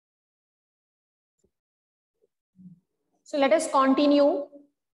So let us continue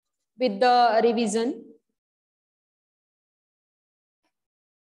with the revision.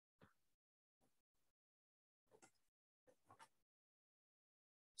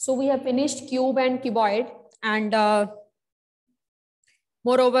 So we have finished cube and cuboid, and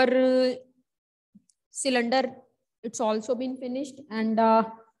moreover cylinder, it's also been finished. And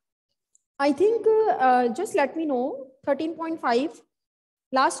I think just let me know 13.5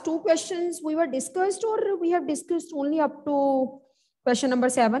 last two questions we were discussed, or we have discussed only up to question number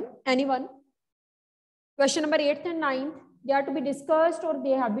 7. Anyone? Question number 8 and 9, they are to be discussed or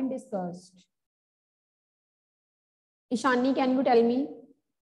they have been discussed? Ishani, can you tell me?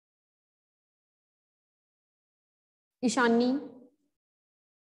 Ishani,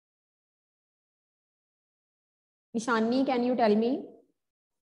 can you tell me?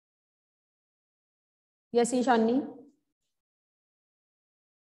 Yes, Ishani.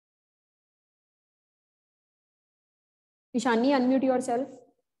 Ishani, unmute yourself.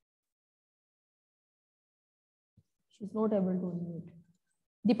 She's not able to unmute.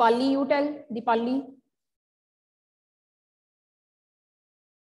 Dipali, you tell. Dipali.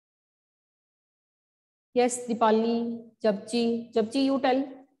 Yes, Dipali. Japji, you tell.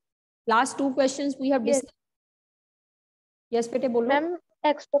 Last two questions we have discussed. Yes, bete bolo. Ma'am,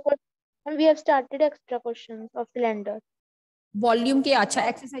 we have started extra questions of cylinder. Volume के अच्छा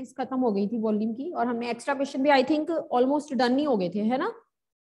exercise खत्म हो गई थी volume की, और हमने extra question भी आई थिंक ऑलमोस्ट डन ही हो गए थे, है ना?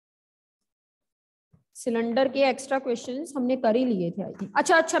 सिलेंडर के एक्स्ट्रा क्वेश्चंस हमने कर ही लिए थे आई थिंक।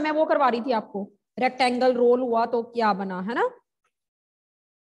 अच्छा मैं वो करवा रही थी आपको, रेक्टेंगल रोल हुआ तो क्या बना, है ना?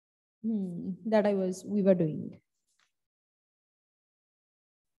 That we were doing.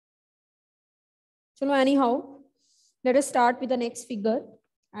 चलो any how, let us start with the next figure,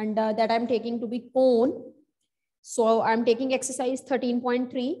 and that I'm taking to be cone. So I'm taking exercise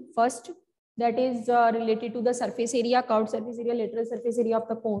 13.3 first, that is related to the surface area, curved surface area, lateral surface area of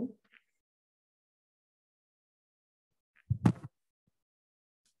the cone.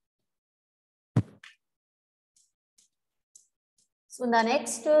 So the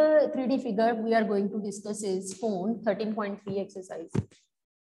next 3D figure we are going to discuss is cone 13.3 exercise.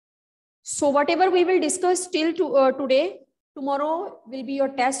 So whatever we will discuss till today, tomorrow will be your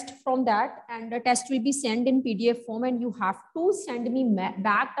test from that, and the test will be sent in PDF form, and you have to send me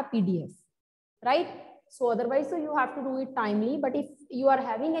back the PDF, right? So otherwise, so you have to do it timely. But if you are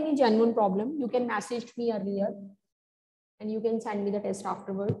having any genuine problem, you can message me earlier, and you can send me the test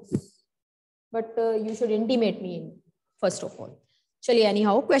afterwards. But you should intimate me first of all. चलिए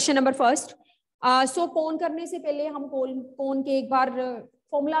anyhow, question number first. So cone करने से पहले हम cone के एक बार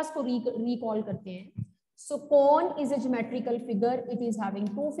formulas को recall करते हैं. So cone is a geometrical figure. It is having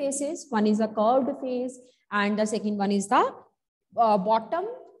two faces. One is a curved face, and the second one is the bottom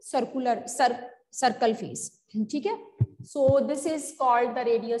circle face. ठीक है? So this is called the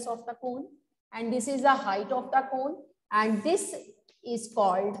radius of the cone, and this is the height of the cone, and this is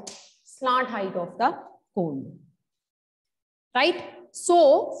called slant height of the cone. Right? So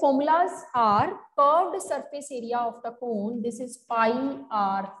formulas are curved surface area of the cone. This is pi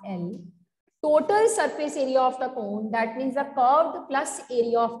RL. Total surface area of the cone, that means the curved plus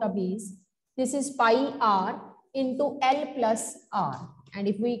area of the base. This is pi R into L plus R. And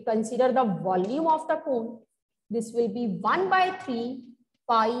if we consider the volume of the cone, this will be 1/3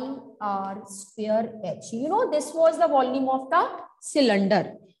 pi R square H. You know, this was the volume of the cylinder.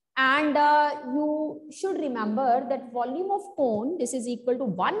 And you should remember that volume of cone, this is equal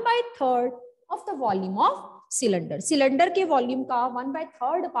to 1/3 of the volume of cylinder. Cylinder के volume का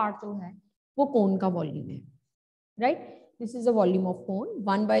 1/3 part जो है वो cone का volume है, right? This is the volume of cone,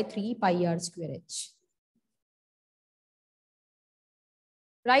 1/3 pi R square H.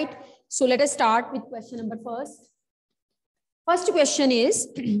 Right? So let us start with question number first. First question is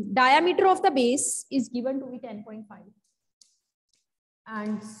diameter of the base is given to be 10.5.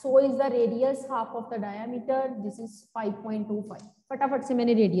 And so is the radius half of the diameter. This is 5.25. फटाफट से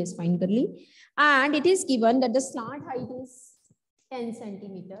मैंने radius find कर ली. And it is given that the slant height is 10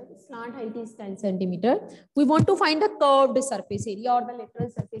 centimeter. Slant height is 10 centimeter. We want to find the curved surface area or the lateral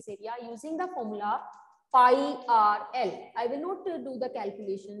surface area using the formula pi RL. I will not do the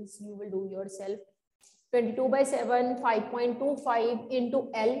calculations. You will do yourself. 22/7, 5.25 into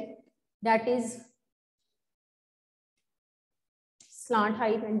L. That is slant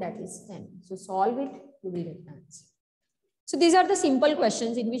height, and that is 10. So solve it, you will get the answer. So these are the simple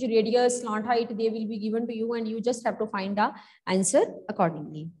questions in which radius, slant height, they will be given to you, and you just have to find the answer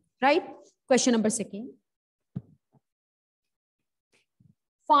accordingly, right? Question number 2.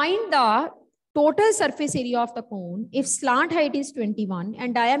 Find the total surface area of the cone if slant height is 21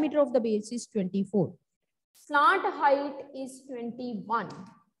 and diameter of the base is 24. slant height is 21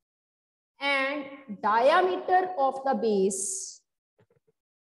 and diameter of the base,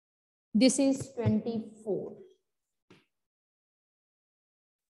 this is 24,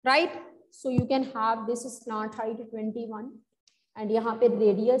 right? So you can have this slant height 21 and यहाँ पे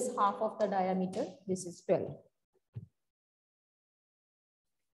radius half of the diameter, this is 12.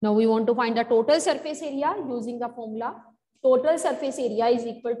 Now we want to find the total surface area using the formula. Total surface area is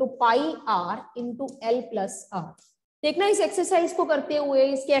equal to pi r into L plus r. देखना इस exercise को करते हुए,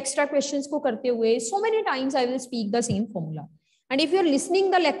 इसके extra questions को करते हुए, so many times I will speak the same formula. And if you are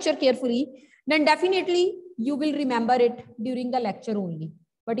listening the lecture carefully, then definitely you will remember it during the lecture only.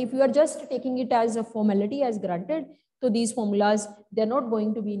 But if you are just taking it as a formality, as granted, so these formulas, they are not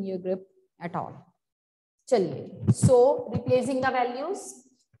going to be in your grip at all. चलिए, so replacing the values.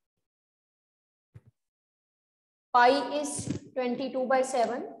 Pi is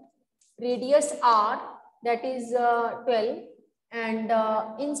 22/7, radius r, that is 12, and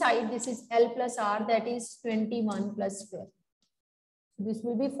inside this is L plus r, that is 21 plus 12. This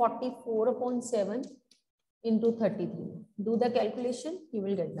will be 44/7 into 33. Do the calculation, you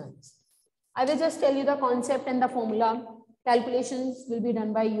will get the answer. I will just tell you the concept and the formula. Calculations will be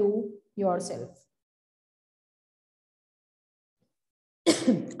done by you yourself.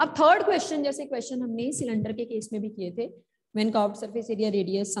 अब third question, जैसे question हमने cylinder के case में भी किए थे, when curved surface area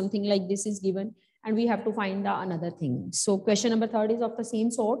radius something like this is given and we have to find the another thing. So question number 3 is of the same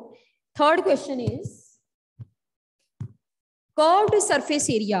sort. Third question is curved surface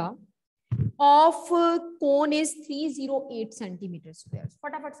area of cone is 308 centimeter square.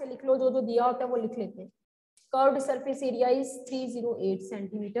 फटाफट से लिख लो, जो जो दिया होता है वो लिख लेते हैं. Curved surface area is 308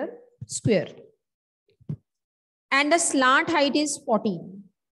 centimeter square. And the slant height is 14.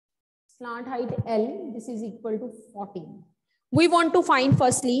 Slant height L, this is equal to 14. We want to find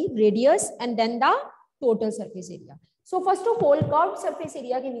firstly radius and then the total surface area. So first of all, curved surface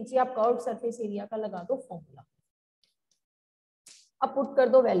area के नीचे आप curved surface area का लगा दो formula. अब put कर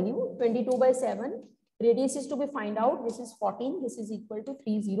दो value 22/7. Radius is to be find out. This is 14. This is equal to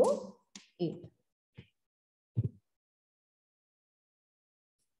 308.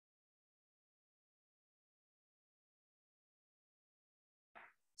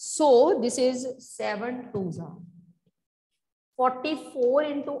 So this is 7 2s are 44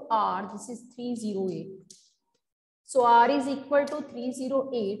 into r, this is 308. So r is equal to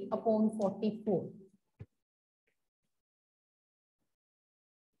 308 upon 44.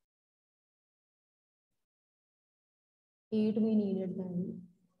 Eight we needed then.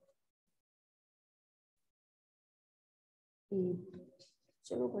 8.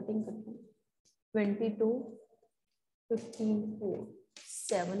 चलो cutting करते हैं. 22, 15, 4.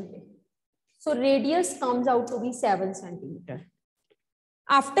 7. So radius comes out to be 7 centimeter.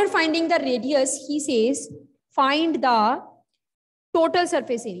 After finding the radius, he says find the total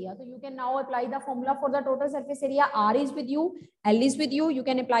surface area. So you can now apply the formula for the total surface area. R is with you, L is with you. You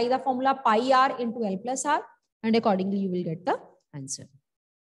can apply the formula pi r into L plus r, and accordingly you will get the answer.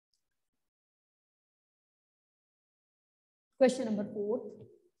 Question number 4.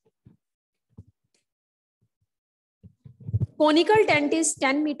 Conical tent is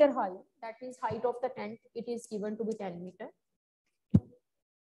 10 meter high. That is height of the tent. It is given to be 10 meter.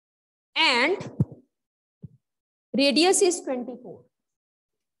 And radius is 24.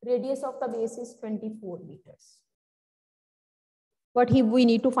 Radius of the base is 24 meters. What we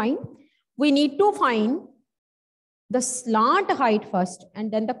need to find? We need to find the slant height first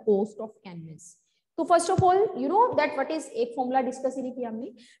and then the cost of canvas. So first of all, you know that what is एक formula discuss ही किया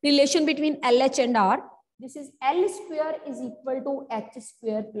हमने, relation between LH and R. This is L square is equal to H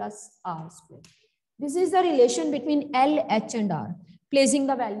square plus R square. This is the relation between L, H and R. Placing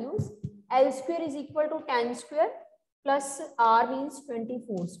the values, L square is equal to 10 square plus R means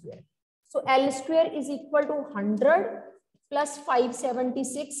 24 square. So L square is equal to 100 plus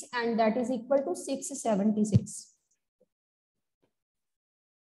 576 and that is equal to 676.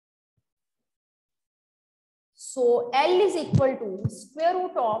 So L is equal to square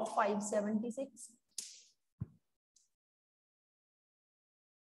root of 576.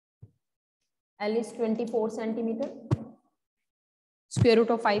 L is 24 centimeter, square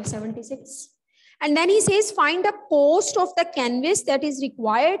root of 576. And then he says, find the cost of the canvas that is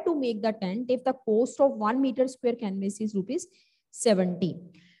required to make the tent if the cost of 1 meter square canvas is rupees 70.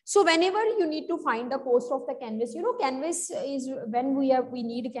 So whenever you need to find the cost of the canvas, you know, canvas is when we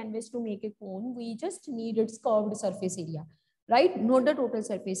need canvas to make a cone, we just need its curved surface area, right? Not the total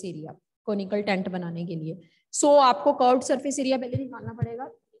surface area, conical tent बनाने के लिए. So आपको curved surface area पहले निकालना पड़ेगा.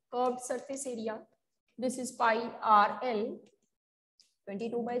 Curved surface area, this is pi RL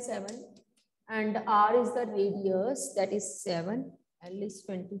 22/7 and R is the radius, that is 7, L is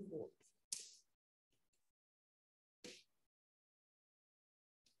 24.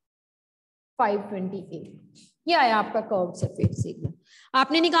 ये आया आपका कर्व सरफेस एरिया.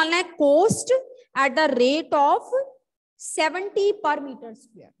 आपने निकालना है coast at the rate of 70 per meter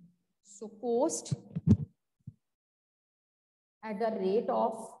square. So cost at the rate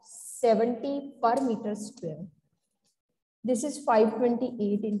of 70 per meter square. This is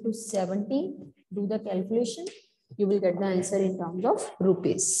 528 into 70. Do the calculation. You will get the answer in terms of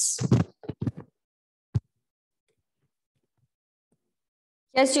rupees.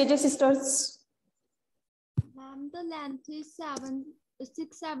 Yes, JJ sisters. Ma'am, the length is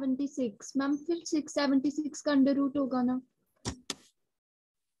 676. Ma'am, फिर 676 का under root होगा ना?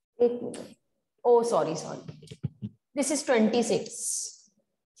 एक minute. Oh, sorry. This is 26.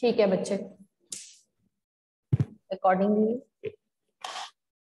 ठीक है बच्चे. Accordingly.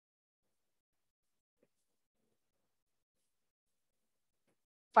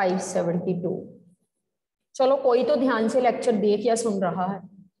 $572. चलो कोई तो ध्यान से लेक्चर देख या सुन रहा है.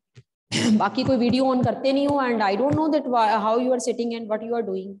 बाकी कोई वीडियो ऑन करते नहीं हो and I don't know that how you are sitting and what you are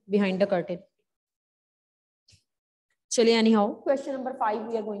doing behind the curtain. चलिए any how question number 5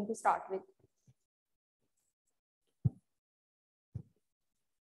 we are going to start with.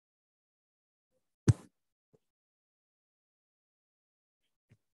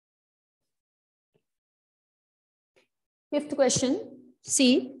 Fifth question.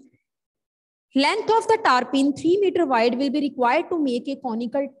 See, length of the tarpaulin 3 meter wide will be required to make a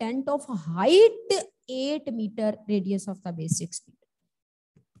conical tent of height 8 meter, radius of the base 6 meter.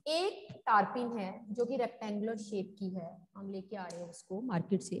 एक टारपिन है जो कि rectangular shape की है. हम लेके आ रहे हैं उसको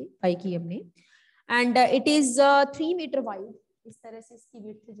मार्केट से, बाई की हमने. And it is 3 metre wide. इस तरह से इसकी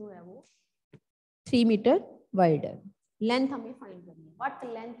विड्थ जो है वो 3 मीटर वाइड है. लेंथ हमें फाइंड करनी है. What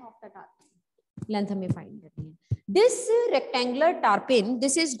length of the टारपिन? Length हमें फाइंड करनी है. This rectangular tarpaulin,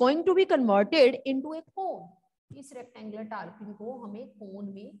 this is going to be converted into a cone. इस rectangular tarpaulin को हमें कोन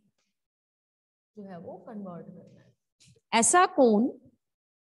में जो है वो कन्वर्ट करना है. ऐसा कोन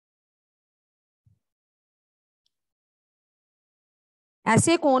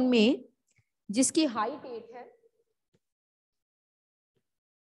ऐसे कोन में जिसकी हाइट 8 है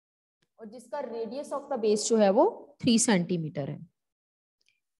और जिसका रेडियस ऑफ द बेस जो है वो 3 सेंटीमीटर है.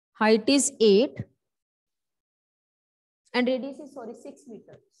 Height is 8 and radius is 6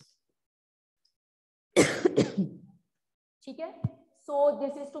 meters. ठीक है. So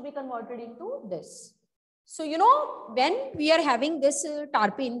this is to be converted into this. So you know when we are having this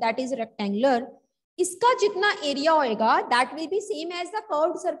tarpaulin that is rectangular, इसका जितना area होएगा that will be same as the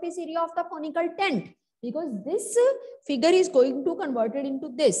curved surface area of the conical tent, because this figure is going to converted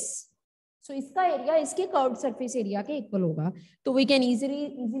into this. So इसका area इसके curved surface area के equal होगा. तो we can easily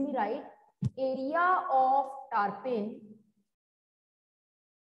write area of tarpaulin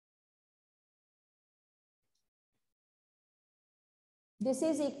this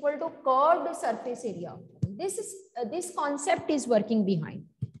is equal to curved surface area. This concept is working behind.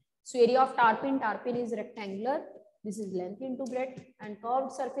 So area of tarpaulin is rectangular. This is length into breadth, and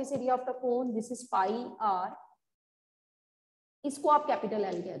curved surface area of the cone, this is pi r. इसको आप capital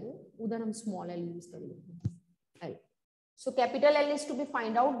L कह दो, उधर हम small l use करेंगे. L. So capital L is to be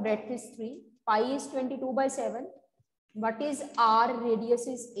find out. Breadth is 3. Pi is 22/7. What is r? Radius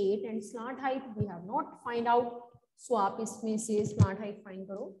is 8, and slant height we have not find out. So आप इसमें से slot height find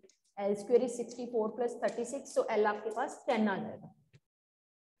करो. L square is 64 plus 36. So L आपके पास 10 आ जाएगा.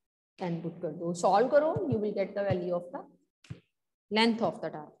 10 put कर दो, solve करो. You will get the value of the length of the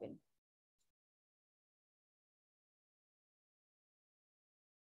tarpaulin.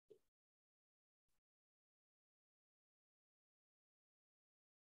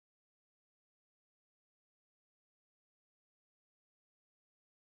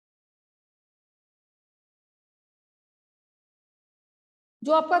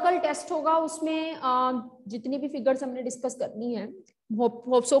 जो आपका कल टेस्ट होगा उसमें जितनी भी फिगर्स हमने डिस्कस करनी है,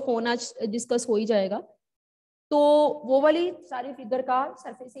 होप सो कौन आज डिस्कस हो ही जाएगा. तो वो वाली सारी फिगर का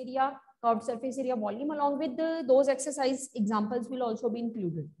surface area, curved surface area, volume along with those exercise examples will also be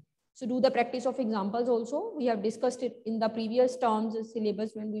included. So do the practice of examples also. We have discussed it in the previous terms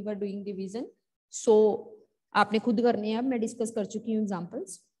syllabus when we were doing division. So आपने खुद करने हैं, मैं discuss कर चुकी हूँ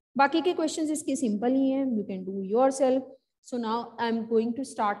examples. बाकी के क्वेश्चंस इसके सिंपल ही हैं. You can do yourself. So now I'm going to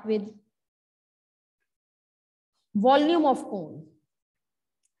start with volume of cone,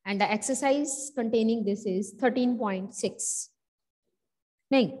 and the exercise containing this is 13.6.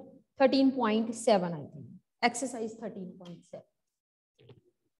 No, 13.7 I think. Exercise 13.7.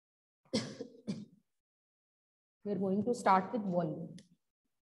 We're going to start with volume.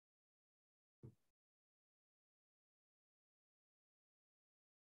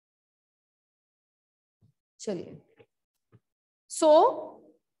 चलिए, so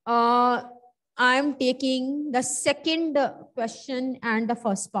I am taking the second question and the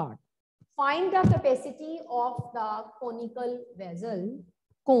first part. Find the capacity of the conical vessel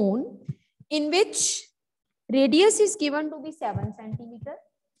cone in which radius is given to be 7 centimeter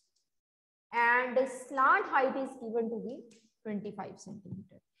and slant height is given to be 25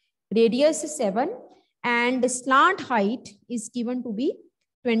 centimeter. Radius is 7 and slant height is given to be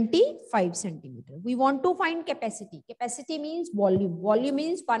 25 centimeter. We want to find capacity. Capacity means volume. Volume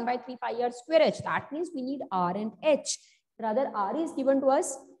means 1 by 3 pi r square h. That means we need R and H. Rather, R is given to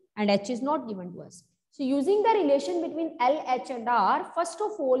us and H is not given to us. So using the relation between L, H and R, first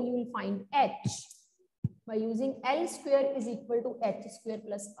of all, you will find H by using L square is equal to H square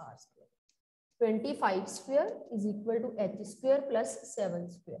plus R square. 25 square is equal to H square plus 7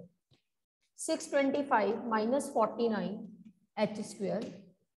 square. 625 minus 49 H square.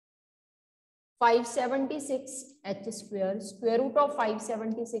 576 H square. Square root of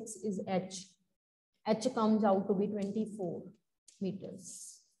 576 is H. H comes out to be 24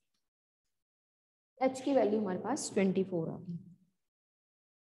 meters. H की value हमारे पास 24 आ गई.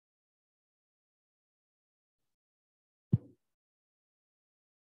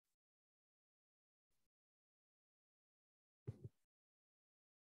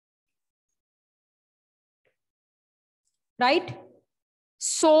 Right?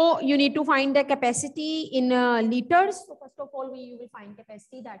 So you need to find the capacity in liters. So first of all, you will find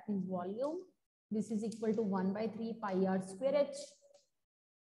capacity, that is volume. This is equal to 1 by 3 pi r square h.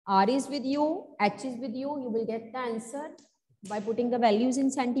 R is with you, H is with you. You will get the answer by putting the values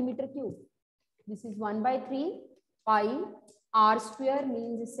in centimeter cube. This is 1 by 3 pi r square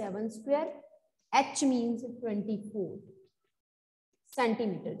means 7 square. H means 24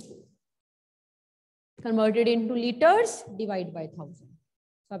 centimeter cube. Converted into liters, divide by 1000.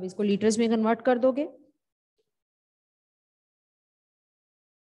 So आप इसको liters में convert कर दोगे.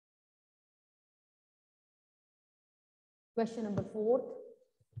 Question number 4.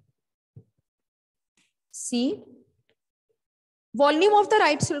 C. Volume of the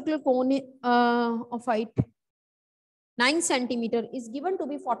right circular cone of height 9 centimeter is given to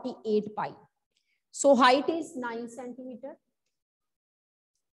be 48 pi. So height is 9 centimeter.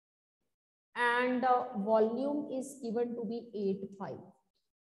 And volume is given to be 8 pi,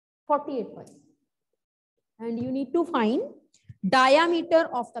 48 pi. And you need to find diameter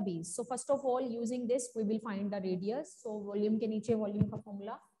of the base. So first of all, using this, we will find the radius. So volume के नीचे volume का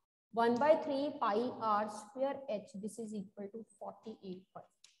formula 1 by 3 pi r square h. This is equal to 48 pi.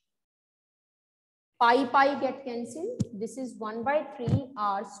 Pi pi get cancelled. This is 1 by 3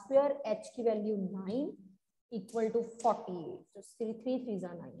 r square h की value 9 equal to 48. So 3 3s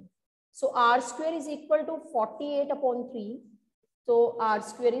are 9. So r square is equal to 48 upon 3. So r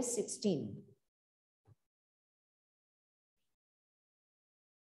square is 16.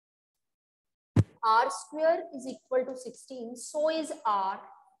 R square is equal to 16. So is r.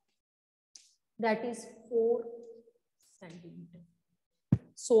 That is 4 centimeter.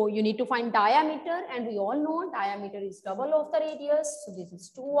 So you need to find diameter, and we all know diameter is double of the radius. So this is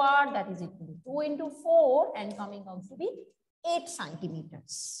 2r. That is equal to 2 into 4 and coming out to be 8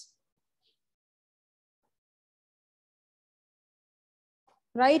 centimeters.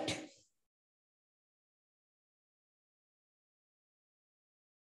 Right?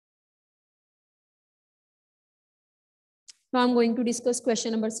 Now I'm going to discuss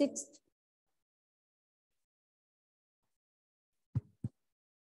question number 6.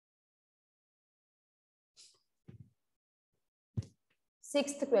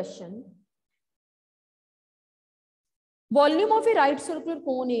 Sixth question. Volume of a right circular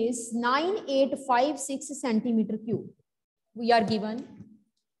cone is 9856 centimeter cube. We are given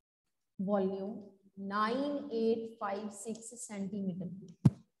volume 9856 centimeter cube.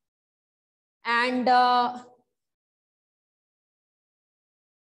 And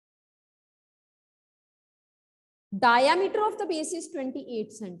diameter of the base is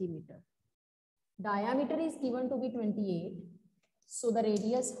 28 centimeter. Diameter is given to be 28. So the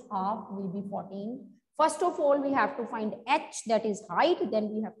radius half will be 14. First of all, we have to find h, that is height. Then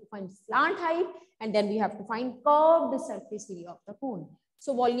we have to find slant height. And then we have to find curved surface area of the cone.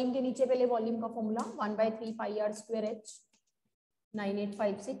 So volume के नीचे पहले volume का formula 1 by 3 pi r square h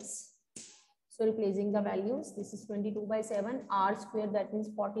 9856. So replacing the values, this is 22 by 7 r square, that means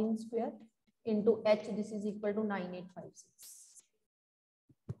 14 square into h. This is equal to 9856.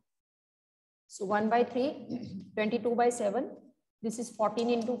 So 1 by 3, 22 by 7. This is 14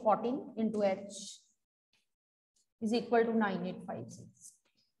 into 14 into h is equal to 9856.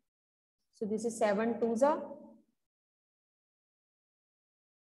 So this is 7 2s are.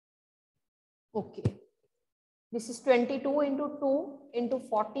 Okay. This is 22 into 2 into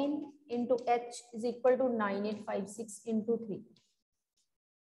 14 into h is equal to 9856 into 3.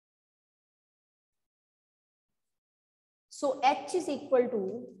 So h is equal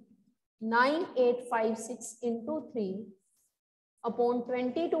to 9856 into 3 upon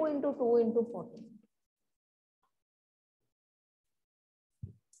 22 into 2 into 14.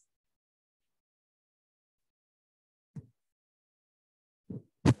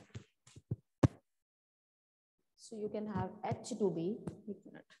 So you can have h to be,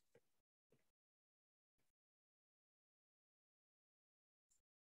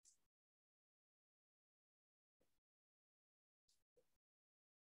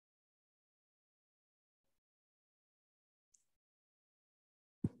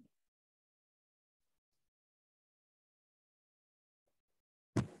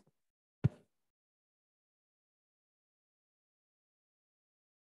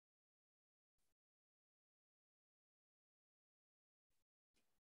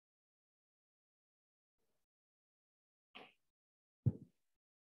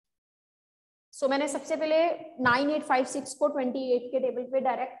 सो मैंने सबसे पहले 9856 को 28 के table पे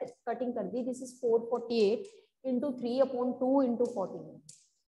direct cutting कर दी. This is 448 into 3 upon 2 into 14.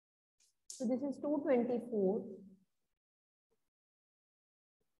 So this is 224.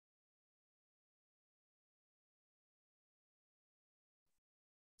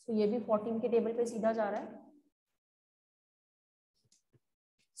 So ये भी 14 के टेबल पे सीधा जा रहा है.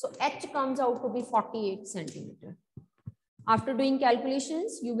 So h comes out to be 48 centimeter. After doing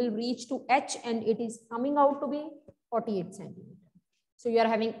calculations, you will reach to h and it is coming out to be 48 centimeter. So you are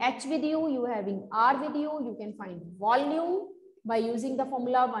having h with you, you are having r with you. You can find volume by using the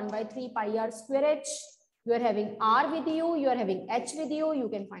formula 1 by 3 pi r square h. You are having r with you, you are having h with you. You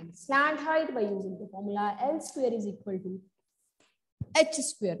can find slant height by using the formula L square is equal to h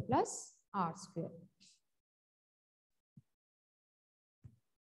square plus r square.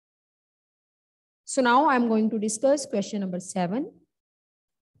 So now I'm going to discuss question number 7.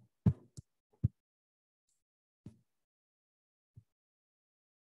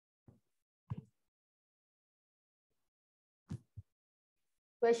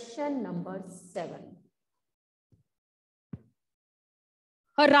 Question number 7.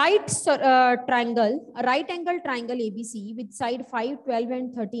 A right angle triangle ABC with side 5, 12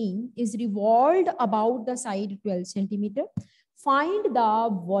 and 13 is revolved about the side 12 centimeter. Find the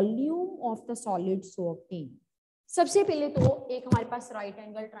volume of the solid so obtained. सबसे पहले तो एक हमारे पास right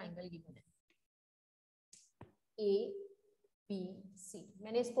angle triangle given है A, B, C.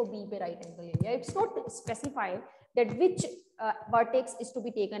 मैंने इसको B पे right angle ले लिया. It's not specified that which vertex is to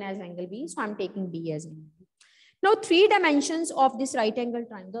be taken as angle B, so I'm taking B as angle B. Now 3 dimensions of this right angle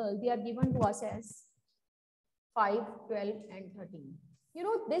triangle, they are given to us as 5, 12 and 13. You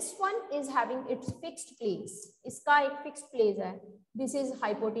know, this one is having its fixed place. इसका एक fixed place है. This is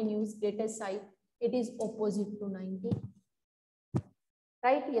hypotenuse, greatest side. It is opposite to 90.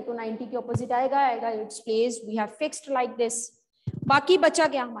 Right? ये तो 90 के opposite आएगा. Its place we have fixed like this. बाकी बचा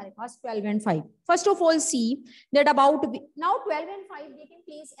क्या हमारे पास 12 and 5. First of all, see that about now 12 and 5 they can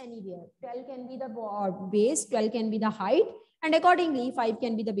place anywhere. 12 can be the base, 12 can be the height, and accordingly 5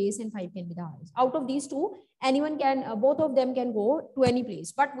 can be the base and 5 can be the height. Out of these two, anyone can, both of them can go to any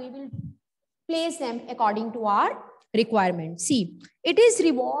place, but we will place them according to our requirement. See, it is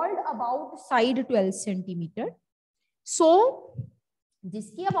revolved about side 12 centimeter. So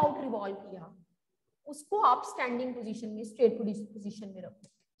जिसकी about revolve किया उसको आप standing position में, straight position में रखो.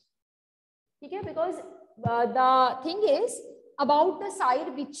 ठीक है, because the thing is about the side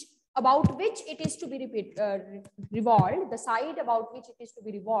which about which it is to be revolved, the side about which it is to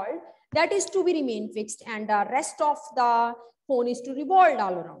be revolved, that is to be remain fixed, and the rest of the cone is to revolve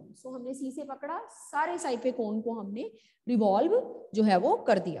all around. So हमने C से पकड़ा, सारे side पे कोन को हमने revolve जो है वो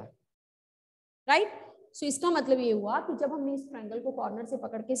कर दिया. राइट? सो इसका मतलब ये हुआ कि जब हमने इस ट्रायंगल को कॉर्नर से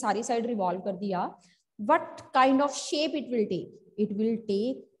पकड़ के सारी साइड रिवॉल्व कर दिया, what kind of shape it will take? It will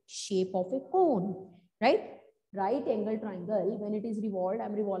take shape of a cone, right? Right angle triangle, when it is revolved,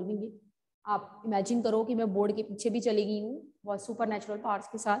 I'm revolving it. आप इमेजिन करो कि मैं बोर्ड के पीछे भी चली गई हूँ बहुत सुपर नेचुरल पार्ट्स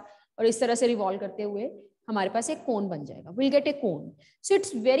के साथ, और इस तरह से रिवॉल्व करते हुए हमारे पास एक कोन बन जाएगा. We'll get a cone. So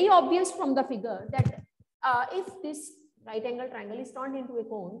it's very obvious from the figure that if this right angle triangle is turned into a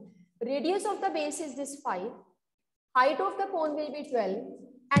cone, radius of the base is this 5, height of the cone will be 12,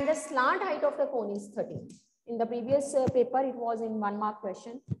 and the slant height of the cone is 13. In the previous paper, it was in 1 mark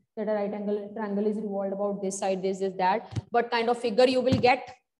question that a right angle triangle is revolved about this side, this, that. What kind of figure you will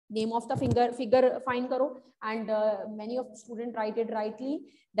get name of the figure find karo, and many of student write it rightly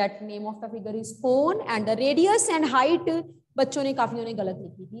that name of the figure is cone and the radius and height बच्चों ने काफियों ने गलत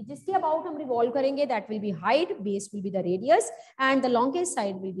लिखी थी. जिसके about हम revolve करेंगे that will be height, base will be the radius and the longest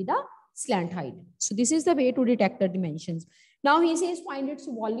side will be the slant height. So this is the way to detect the dimensions. Now he says find its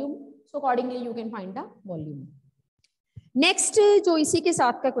volume. So accordingly you can find the volume. Next जो इसी के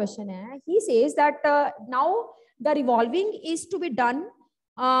साथ का question है, he says that now the revolving is to be done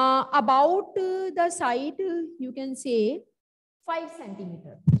about the side you can say 5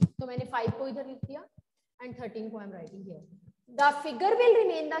 centimeter. तो मैंने 5 को इधर लिख दिया and 13 को I'm writing here. The figure will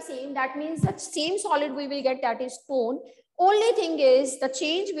remain the same. That means the same solid we will get, that is cone. Only thing is the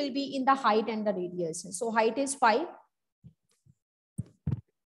change will be in the height and the radius. So height is 5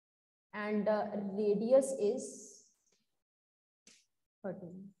 and radius is 13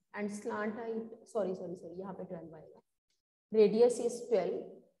 and slant height, sorry, यहाँ पे 12 आएगा. Radius is 12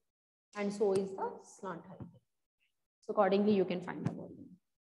 and so is the slant height. So accordingly you can find the volume,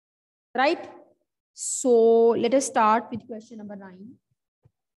 right? So let us start with question number 9.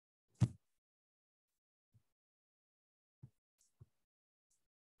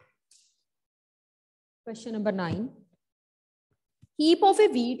 Question number 9. Heap of a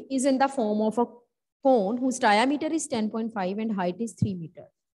wheat is in the form of a cone whose diameter is 10.5 and height is 3 meter.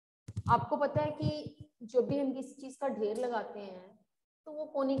 आपको पता है कि जब भी हम किसी चीज का ढेर लगाते हैं तो वो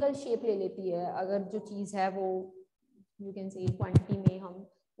कोनिकल शेप ले लेती है. अगर जो चीज है वो यू कैन से क्वांटिटी में हम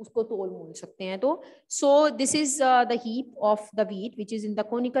उसको तोल मोल सकते हैं. तो so this is the heap of the wheat which is in the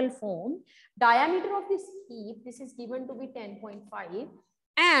conical form. Diameter of this heap this is given to be 10.5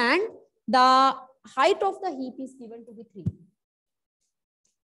 and the height of the heap is given to be 3.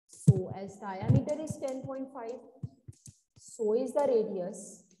 So as diameter is 10.5, so is the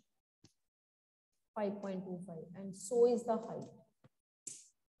radius 5.25 and so is the height.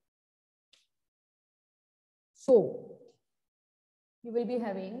 So you will be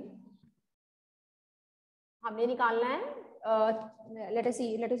having, हमने निकालना है, let us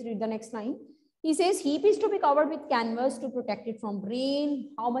read the next line. He says heap is to be covered with canvas to protect it from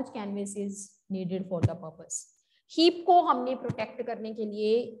rain. How much canvas is needed for the purpose? Heap को हमने protect करने के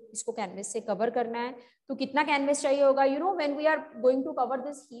लिए इसको canvas से cover करना है. तो कितना कैनवस चाहिए होगा? You know when we are going to cover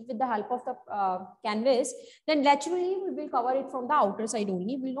this heap with the help of the canvas, then naturally we will cover it from the outer side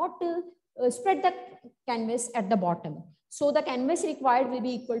only, will not spread the canvas at the bottom. So the canvas required will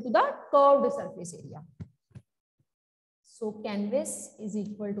be equal to the curved surface area. So canvas is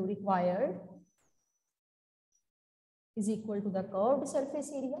equal to required is equal to the curved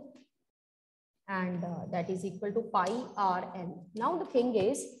surface area, and that is equal to pi rl. Now the thing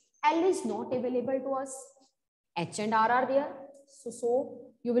is L is not available to us, H and R are there, so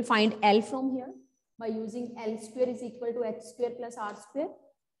you will find L from here by using L square is equal to H square plus R square.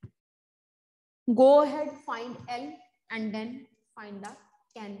 Go ahead, find L and then find the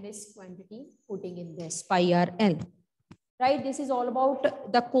canvas quantity putting in this pi rl, right? This is all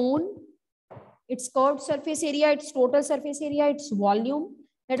about the cone, its curved surface area, its total surface area, its volume.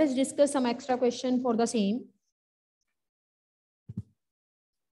 Let us discuss some extra question for the same.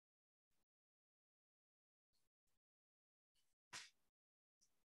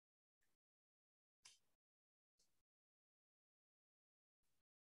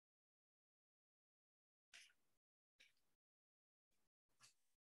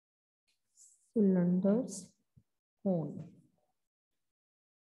 Cylinders, cone.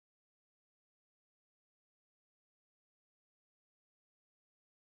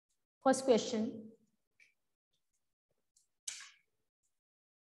 First question.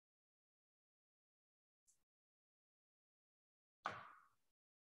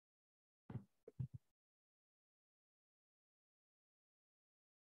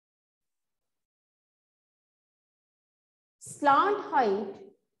 Slant height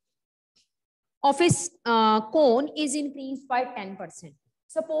of a cone is increased by 10%.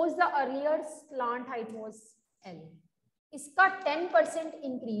 Suppose the earlier slant height was L. इसका 10%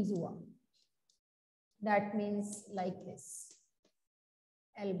 increase हुआ. That means like this,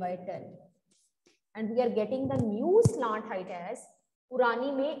 L by 10. And we are getting the new slant height as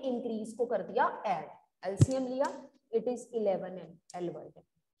पुरानी में increase को कर दिया add. LCM लिया, it is 11 and L by 10.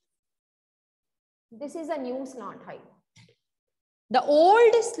 This is a new slant height. The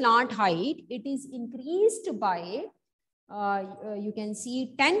old slant height, it is increased by you can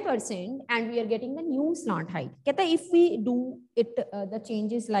see 10% and we are getting the new slant height. कहता है if we do it the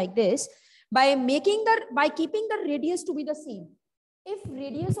changes like this by keeping the radius to be the same. If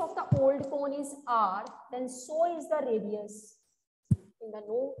radius of the old cone is R, then so is the radius in the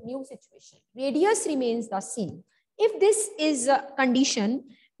new situation. Radius remains the same. If this is a condition,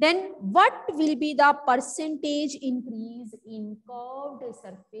 then what will be the percentage increase in curved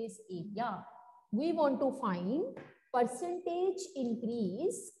surface area? We want to find percentage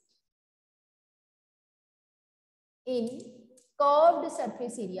increase in curved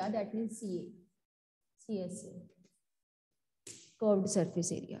surface area, that means CSA, curved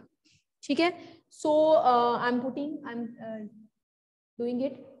surface area. ठीक है? So I'm doing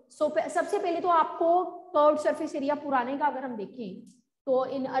it. So सबसे पहले तो आपको curved surface area पुराने का अगर हम देखें तो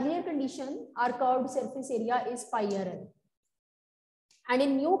in earlier condition are curved surface area is pi R L, and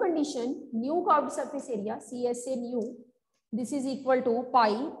in new condition new curved surface area CSA new, this is equal to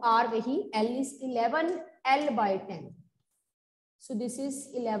pi are, वही L is 11L/10. So this is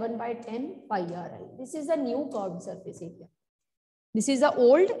 11/10 pi RL. This is the new curved surface area. This is the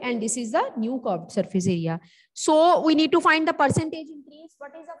old and this is the new curved surface area. So we need to find the percentage increase.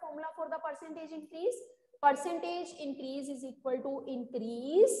 What is the formula for the percentage increase? Percentage increase is equal to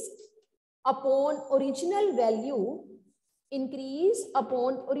increase upon original value, increase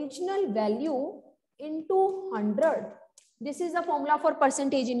upon original value into 100. This is the formula for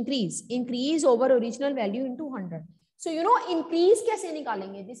percentage increase. Increase over original value into 100. So you know increase कैसे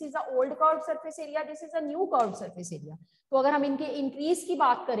निकालेंगे? This is the old curved surface area. This is the new curved surface area. तो अगर हम इनके increase की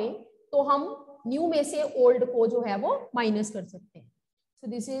बात करें तो हम new में से old को जो है वो minus कर सकते हैं. So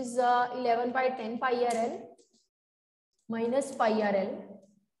this is 11/10 pi RL minus pi RL.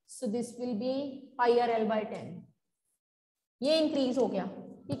 So this will be pi RL/10. ये increase हो गया,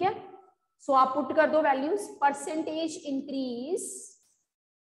 ठीक है? So आप put कर दो values. Percentage increase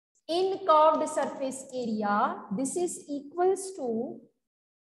in curved surface area, this is equals to,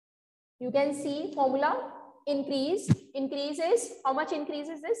 you can see formula, increase is, how much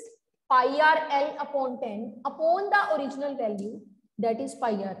increase is this? Pi RL/10 upon the original value, that is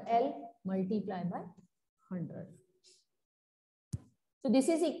pi RL multiplied by 100. So this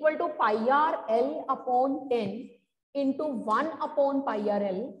is equal to pi RL/10 into 1 pi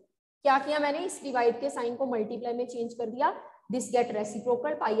RL. क्या किया मैंने? इस divide के sign को multiply में change कर दिया. This get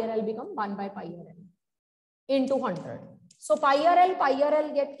reciprocal, pi RL become 1/pi RL into 100. So pi RL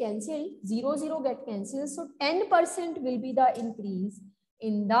get cancelled, 0 get cancelled. So 10% will be the increase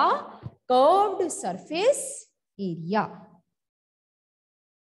in the curved surface area.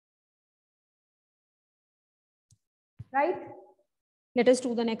 Right? Let us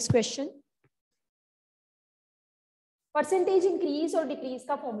do the next question. Percentage increase और decrease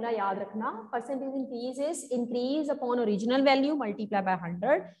का formula याद रखना. Percentage increase is increase upon original value multiply by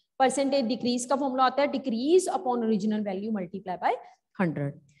 100. Percentage decrease का formula होता है decrease upon original value multiply by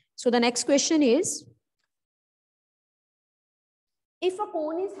 100. So the next question is, if a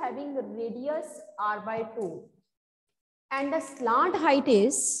cone is having radius r/2 and the slant height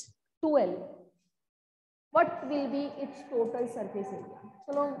is 12, what will be its total surface area?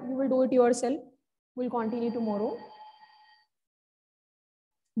 चलो, you will do it yourself. We'll continue tomorrow.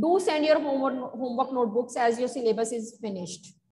 Do send your homework notebooks as your syllabus is finished.